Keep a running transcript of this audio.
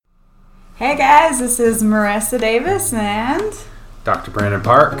Hey guys, this is Marissa Davis and Dr. Brandon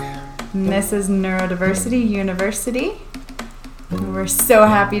Park. And this is Neurodiversity University. And we're so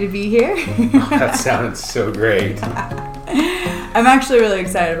happy to be here. That sounds so great. I'm actually really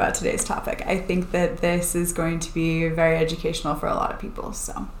excited about today's topic. I think that this is going to be very educational for a lot of people.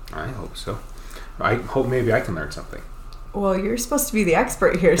 So I hope so. I hope maybe I can learn something. Well, you're supposed to be the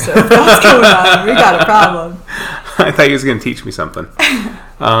expert here, so if that's going on, we got a problem. I thought you was going to teach me something.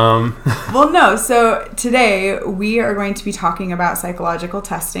 Well, no. So today we are going to be talking about psychological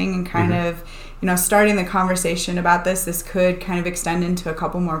testing and kind of, starting the conversation about this. This could kind of extend into a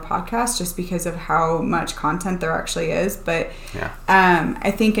couple more podcasts just because of how much content there actually is. But yeah.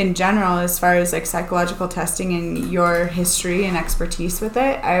 I think in general, as far as like psychological testing and your history and expertise with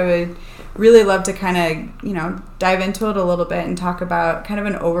it, I would really love to kind of, dive into it a little bit and talk about kind of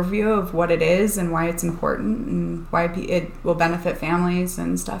an overview of what it is and why it's important and why it will benefit families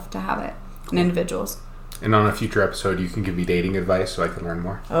and stuff to have it and individuals. And on a future episode, you can give me dating advice so I can learn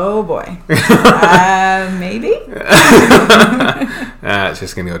more. Oh, boy. Maybe? It's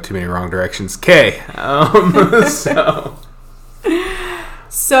just going to go too many wrong directions. Okay.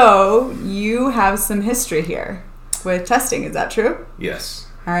 So, you have some history here with testing. Is that true? Yes.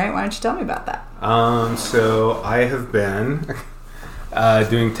 All right. Why don't you tell me about that? So, I have been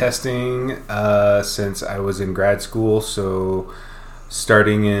doing testing since I was in grad school. So,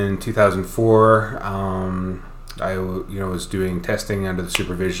 starting in 2004, I was doing testing under the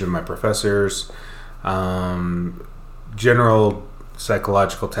supervision of my professors, general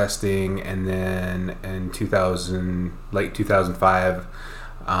psychological testing, and then in late 2005,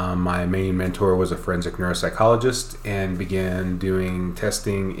 my main mentor was a forensic neuropsychologist and began doing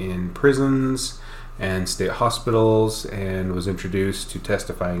testing in prisons and state hospitals, and was introduced to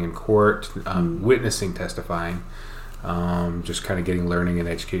testifying in court, witnessing testifying. Just kind of getting learning and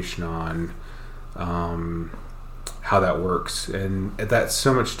education on how that works. And that's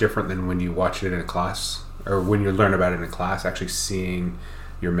so much different than when you watch it in a class or when you learn about it in a class, actually seeing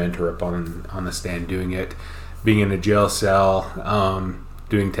your mentor up on the stand doing it. Being in a jail cell,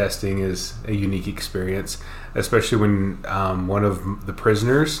 doing testing is a unique experience, especially when one of the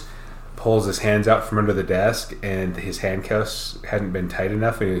prisoners pulls his hands out from under the desk and his handcuffs hadn't been tight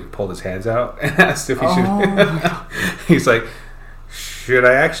enough, and he pulled his hands out and asked if he should. He's like, should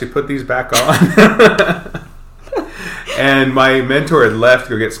I actually put these back on? And my mentor had left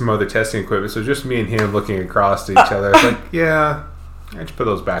to go get some other testing equipment, so just me and him looking across to each other. I was like, yeah, I should put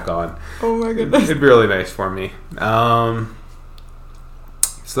those back on. Oh my goodness. It'd be really nice for me. So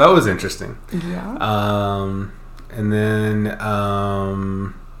that was interesting. Yeah. And then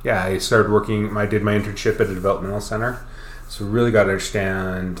I started working. I did my internship at a developmental center, so really got to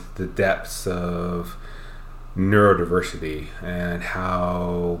understand the depths of neurodiversity and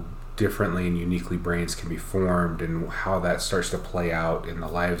how differently and uniquely brains can be formed and how that starts to play out in the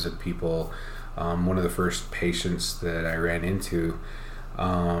lives of people. One of the first patients that I ran into,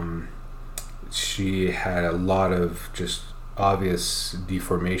 she had a lot of just obvious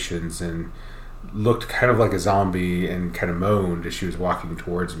deformations and looked kind of like a zombie and kind of moaned as she was walking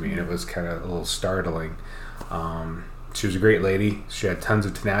towards me, and it was kind of a little startling. She was a great lady. She had tons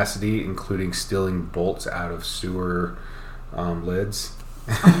of tenacity, including stealing bolts out of sewer lids.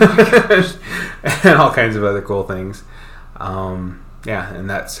 And all kinds of other cool things. And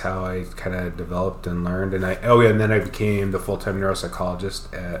that's how I kind of developed and learned. And then I became the full-time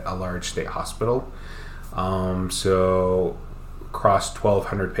neuropsychologist at a large state hospital. So across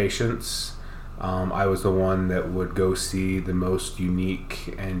 1,200 patients, I was the one that would go see the most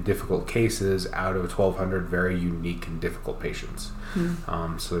unique and difficult cases out of 1,200 very unique and difficult patients.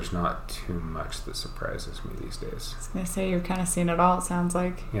 So there's not too much that surprises me these days. I was going to say, you've kind of seen it all, it sounds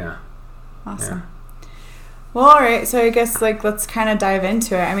like. Yeah. Awesome. Yeah. Well, all right. So I guess let's kind of dive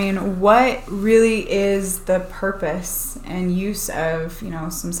into it. I mean, what really is the purpose and use of,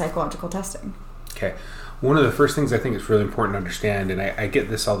 some psychological testing? Okay. One of the first things I think is really important to understand, and I get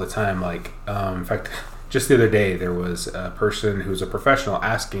this all the time, in fact, just the other day, there was a person who's a professional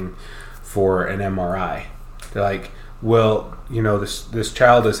asking for an MRI. They're like, well, this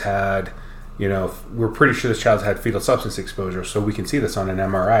child has had, we're pretty sure this child's had fetal substance exposure, so we can see this on an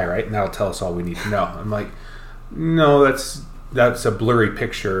MRI, right? And that'll tell us all we need to know. I'm like, no, that's a blurry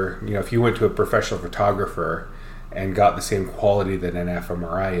picture. If you went to a professional photographer and got the same quality that an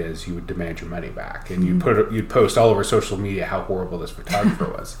fMRI is, you would demand your money back, and you'd post all over social media how horrible this photographer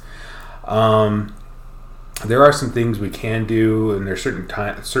was. There are some things we can do, and there's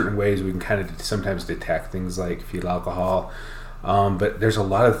certain ways we can kind of sometimes detect things like fetal alcohol. But there's a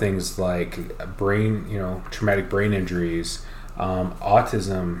lot of things like traumatic brain injuries,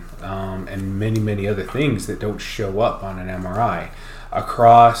 autism, and many, many other things that don't show up on an MRI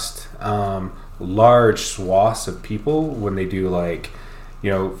across large swaths of people. When they do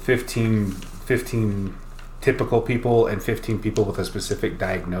 15 typical people and 15 people with a specific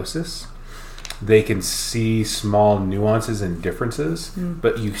diagnosis, they can see small nuances and differences,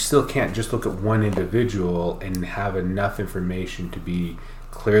 but you still can't just look at one individual and have enough information to be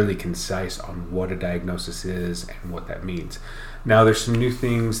clearly concise on what a diagnosis is and what that means. Now, there's some new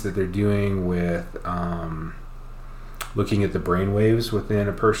things that they're doing with looking at the brain waves within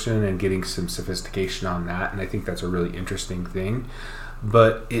a person and getting some sophistication on that, and I think that's a really interesting thing.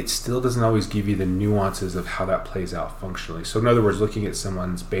 But it still doesn't always give you the nuances of how that plays out functionally. So in other words, looking at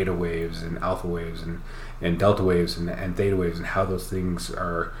someone's beta waves and alpha waves and delta waves and theta waves and how those things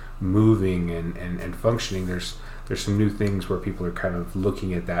are moving and functioning, there's some new things where people are kind of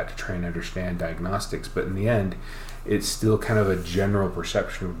looking at that to try and understand diagnostics. But in the end, it's still kind of a general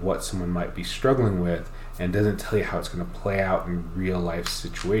perception of what someone might be struggling with, and doesn't tell you how it's going to play out in real life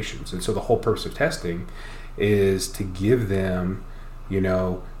situations. And so the whole purpose of testing is to give them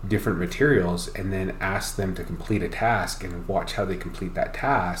different materials and then ask them to complete a task and watch how they complete that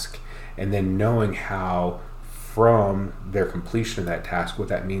task, and then knowing how from their completion of that task what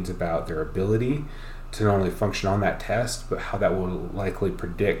that means about their ability to not only function on that test, but how that will likely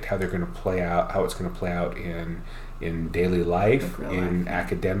predict how they're going to play out, how it's going to play out in daily life, in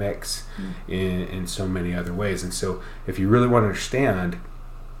academics, in so many other ways. And so if you really want to understand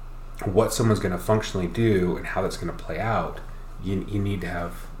what someone's going to functionally do and how that's going to play out, you need to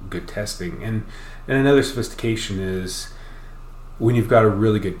have good testing. And another sophistication is when you've got a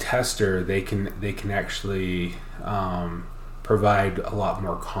really good tester, they can actually provide a lot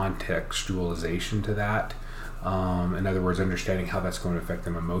more contextualization to that. In other words, understanding how that's going to affect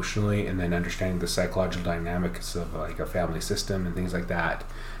them emotionally, and then understanding the psychological dynamics of a family system and things like that,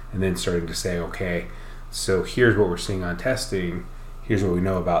 and then starting to say, okay, so here's what we're seeing on testing, here's what we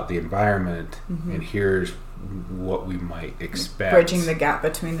know about the environment, and here's what we might expect. Bridging the gap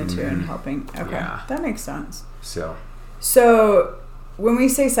between the two and helping. Okay, that makes sense. So when we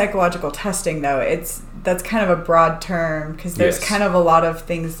say psychological testing, though, that's kind of a broad term, because there's kind of a lot of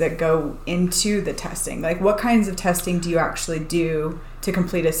things that go into the testing. Like, what kinds of testing do you actually do to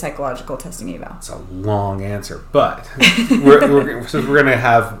complete a psychological testing eval? It's a long answer, but since we're going to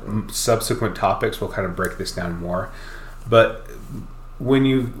have subsequent topics, we'll kind of break this down more. But when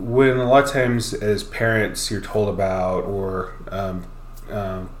a lot of times as parents you're told about, or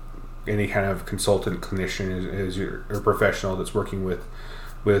any kind of consultant clinician or professional that's working with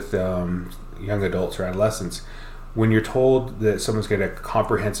young adults or adolescents, when you're told that someone's getting a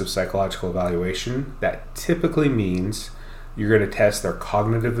comprehensive psychological evaluation, that typically means you're going to test their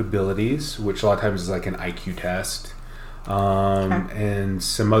cognitive abilities, which a lot of times is like an IQ test, and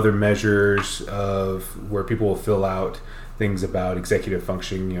some other measures of where people will fill out things about executive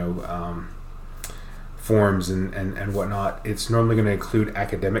functioning, forms and whatnot. It's normally going to include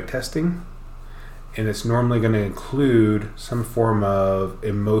academic testing, and it's normally going to include some form of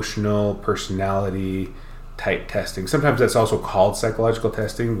emotional personality type testing. Sometimes that's also called psychological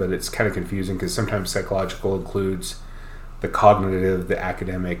testing, but it's kind of confusing because sometimes psychological includes the cognitive, the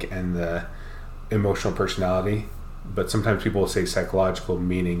academic, and the emotional personality. But sometimes people will say psychological,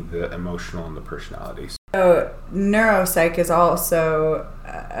 meaning the emotional and the personality. So neuropsych is also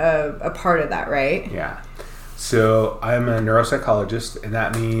a part of that, right? Yeah. So I'm a neuropsychologist, and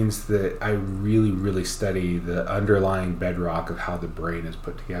that means that I really, really study the underlying bedrock of how the brain is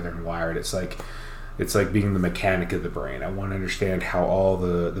put together and wired. It's like being the mechanic of the brain. I want to understand how all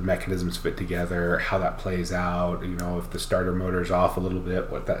the mechanisms fit together, how that plays out, if the starter motor is off a little bit,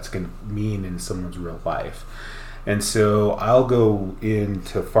 what that's going to mean in someone's real life. And so I'll go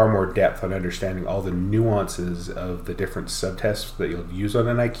into far more depth on understanding all the nuances of the different subtests that you'll use on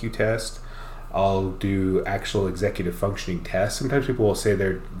an IQ test. I'll do actual executive functioning tests. Sometimes people will say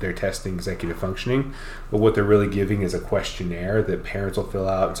they're testing executive functioning, but what they're really giving is a questionnaire that parents will fill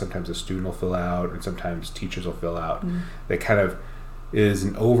out, and sometimes a student will fill out, and sometimes teachers will fill out. That kind of is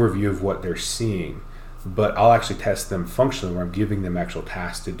an overview of what they're seeing. But I'll actually test them functionally, where I'm giving them actual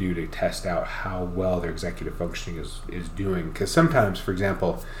tasks to do to test out how well their executive functioning is doing. Because sometimes, for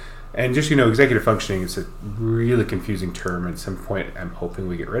example, and just, executive functioning is a really confusing term. At some point, I'm hoping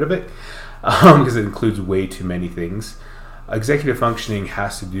we get rid of it because it includes way too many things. Executive functioning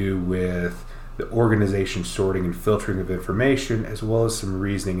has to do with the organization, sorting, and filtering of information, as well as some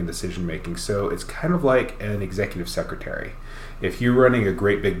reasoning and decision making. So it's kind of like an executive secretary. If you're running a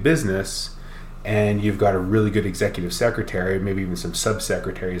great big business and you've got a really good executive secretary, maybe even some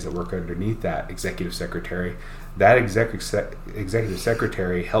sub-secretaries that work underneath that executive secretary, that executive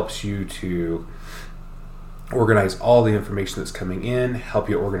secretary helps you to organize all the information that's coming in, help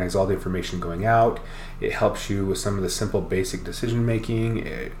you organize all the information going out. It helps you with some of the simple basic decision making.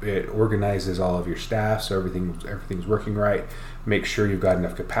 It organizes all of your staff so everything's working right. Make sure you've got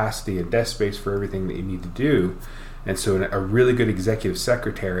enough capacity and desk space for everything that you need to do. And so a really good executive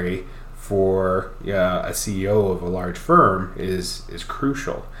secretary for a CEO of a large firm is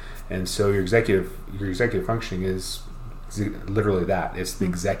crucial. And so your executive functioning is literally that. It's the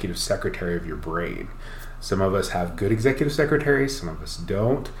executive secretary of your brain. Some of us have good executive secretaries, some of us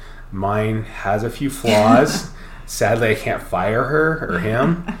don't. Mine has a few flaws. Sadly, I can't fire her or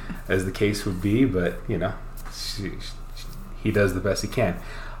him, as the case would be, but he does the best he can.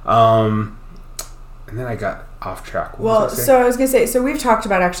 And then I got off track. So I was going to say, so we've talked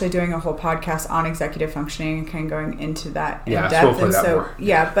about actually doing a whole podcast on executive functioning and kind of going into that in depth. And so,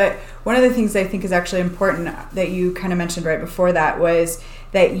 but one of the things I think is actually important that you kind of mentioned right before that was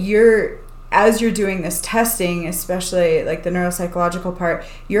that as you're doing this testing, especially like the neuropsychological part,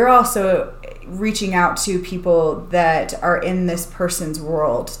 you're also reaching out to people that are in this person's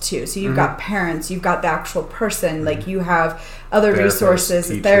world too. So you've got parents, you've got the actual person, like you have other resources,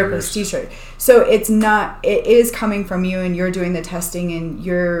 therapists, teachers. So it is coming from you, and you're doing the testing and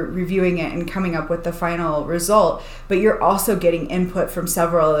you're reviewing it and coming up with the final result, but you're also getting input from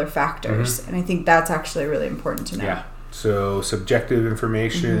several other factors. And I think that's actually really important to know. Yeah. So subjective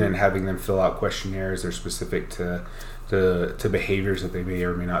information and having them fill out questionnaires that are specific to behaviors that they may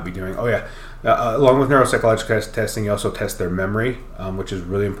or may not be doing. Along with neuropsychological testing, you also test their memory, which is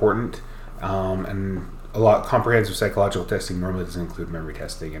really important. And comprehensive psychological testing normally doesn't include memory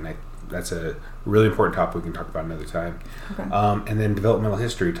testing, and that's a really important topic we can talk about another time. Okay. And then developmental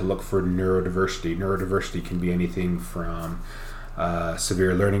history to look for neurodiversity. Neurodiversity can be anything from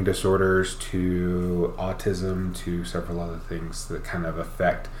severe learning disorders to autism to several other things that kind of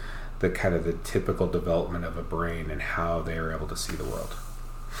affect the typical development of a brain and how they are able to see the world.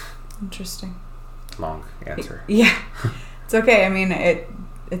 Interesting. Long answer. Yeah. It's okay. I mean,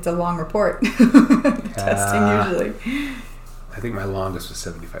 it's a long report. Testing usually. I think my longest was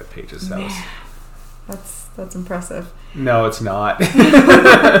 75 pages. That's impressive. No, it's not. Go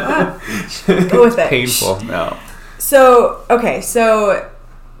with it. Painful. No. So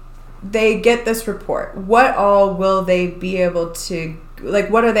they get this report. What all will they be able to, like,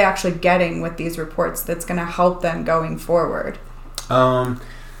 what are they actually getting with these reports that's going to help them going forward?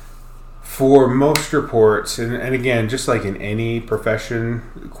 For most reports, and again, just like in any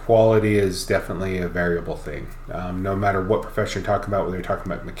profession, quality is definitely a variable thing. No matter what profession you're talking about, whether you're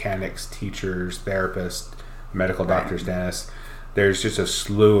talking about mechanics, teachers, therapists, medical doctors, dentists, there's just a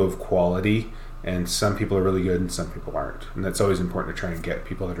slew of quality. And some people are really good and some people aren't. And that's always important to try and get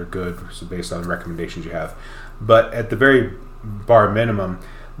people that are good based on recommendations you have. But at the very bar minimum,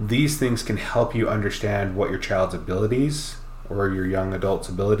 these things can help you understand what your child's abilities or your young adult's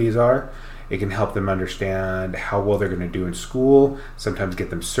abilities are. It can help them understand how well they're going to do in school, sometimes get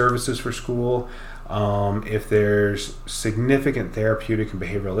them services for school. If there's significant therapeutic and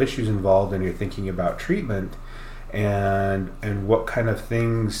behavioral issues involved and you're thinking about treatment, and what kind of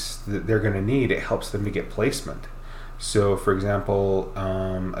things that they're going to need, it helps them to get placement. So, for example,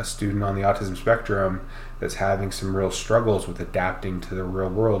 a student on the autism spectrum that's having some real struggles with adapting to the real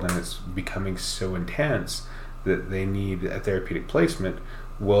world, and it's becoming so intense that they need a therapeutic placement.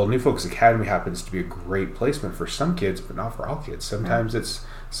 Well, New Focus Academy happens to be a great placement for some kids, but not for all kids. Sometimes it's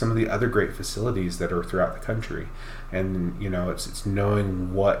some of the other great facilities that are throughout the country. And, it's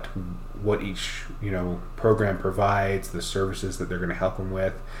knowing what each, program provides, the services that they're going to help them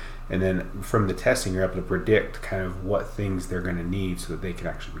with. And then from the testing, you're able to predict kind of what things they're going to need so that they can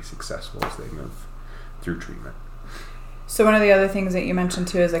actually be successful as they move through treatment. So one of the other things that you mentioned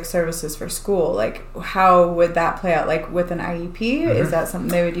too is like services for school. Like, how would that play out? Like with an IEP, is that something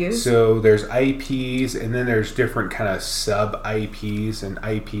they would use? So there's IEPs, and then there's different kind of sub IEPs, and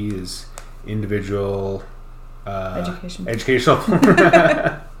IEP is individual educational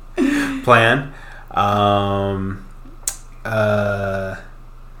plan.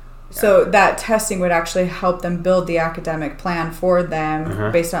 So that testing would actually help them build the academic plan for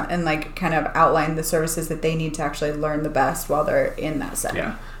them based on, and like kind of outline the services that they need to actually learn the best while they're in that setting.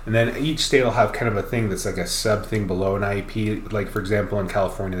 Yeah. And then each state will have kind of a thing that's like a sub thing below an IEP. Like, for example, in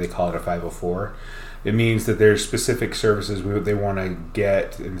California, they call it a 504. It means that there's specific services they want to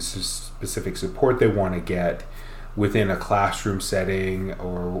get and specific support they want to get within a classroom setting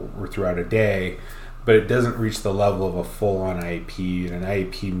or throughout a day. but it doesn't reach the level of a full-on IEP. And an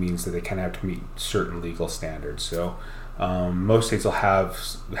IEP means that they kind of have to meet certain legal standards. So most states will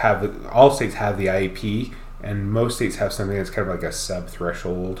all states have the IEP, and most states have something that's kind of like a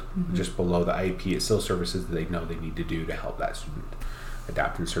sub-threshold just below the IEP. It still services that they know they need to do to help that student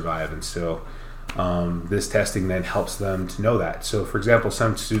adapt and survive. And so this testing then helps them to know that. So for example,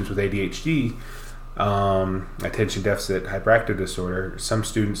 some students with ADHD, attention deficit hyperactive disorder, some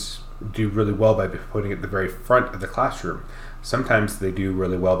students do really well by putting it at the very front of the classroom. Sometimes they do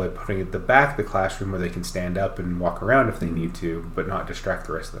really well by putting it at the back of the classroom where they can stand up and walk around if they need to, but not distract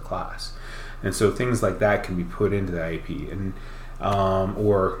the rest of the class. And so things like that can be put into the IEP, and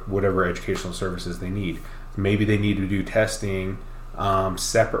or whatever educational services they need. Maybe they need to do testing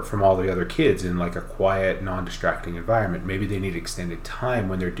separate from all the other kids in like a quiet, non-distracting environment. Maybe they need extended time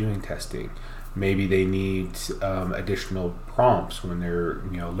when they're doing testing. Maybe they need additional prompts when they're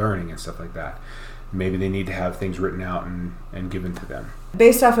learning and stuff like that. Maybe they need to have things written out and given to them.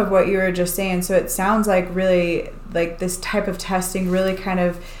 Based off of what you were just saying, so it sounds like really like this type of testing really kind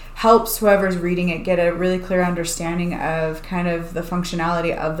of helps whoever's reading it get a really clear understanding of kind of the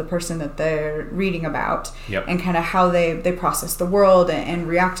functionality of the person that they're reading about. Yep. And kind of how they process the world and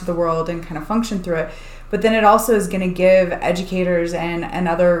react to the world and kind of function through it. But then it also is going to give educators and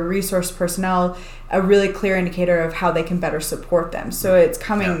other resource personnel a really clear indicator of how they can better support them. So it's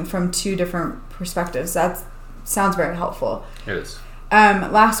coming from two different perspectives. That sounds very helpful. It is.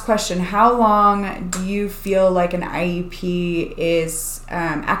 Last question. How long do you feel like an IEP is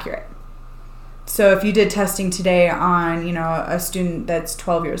accurate? So if you did testing today on, a student that's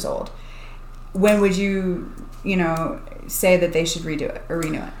 12 years old, when would you, say that they should redo it or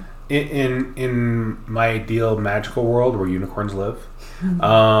renew it? In my ideal magical world where unicorns live,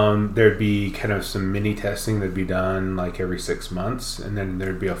 there'd be kind of some mini testing that'd be done like every 6 months, and then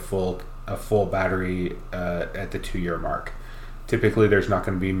there'd be a full battery at the 2-year mark. Typically, there's not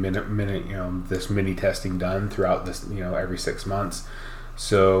going to be this mini testing done throughout this every 6 months.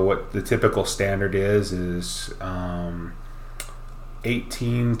 So what the typical standard is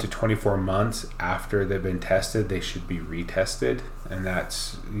 18 to 24 months after they've been tested, they should be retested. And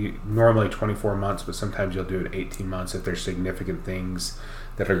that's normally 24 months, but sometimes you'll do it 18 months if there's significant things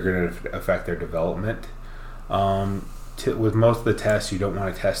that are going to affect their development. With most of the tests, you don't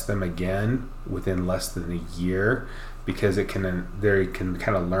want to test them again within less than a year, because they can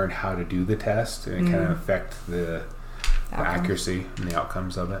kind of learn how to do the test, and it kind of affect the accuracy and the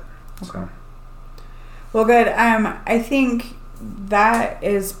outcomes of it. Okay. So. Well, good. I think that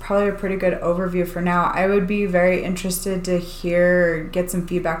is probably a pretty good overview for now. I would be very interested to get some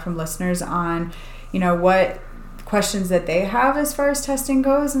feedback from listeners on, what questions that they have as far as testing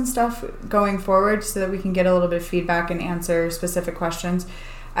goes and stuff going forward, so that we can get a little bit of feedback and answer specific questions.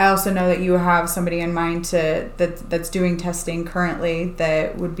 I also know that you have somebody in mind that's doing testing currently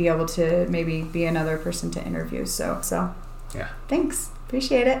that would be able to maybe be another person to interview. So yeah. Thanks.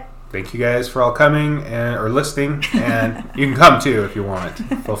 Appreciate it. Thank you guys for all coming or listening, and you can come too if you want.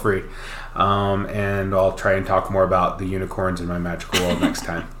 Feel free. And I'll try and talk more about the unicorns in my magical world next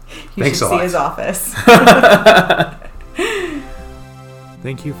time. Thanks a lot. You should see his office.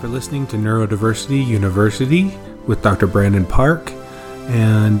 Thank you for listening to Neurodiversity University with Dr. Brandon Park.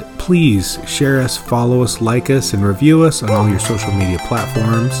 And please share us, follow us, like us, and review us on all your social media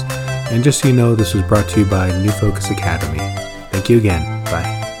platforms. And just so you know, this was brought to you by New Focus Academy. Thank you again.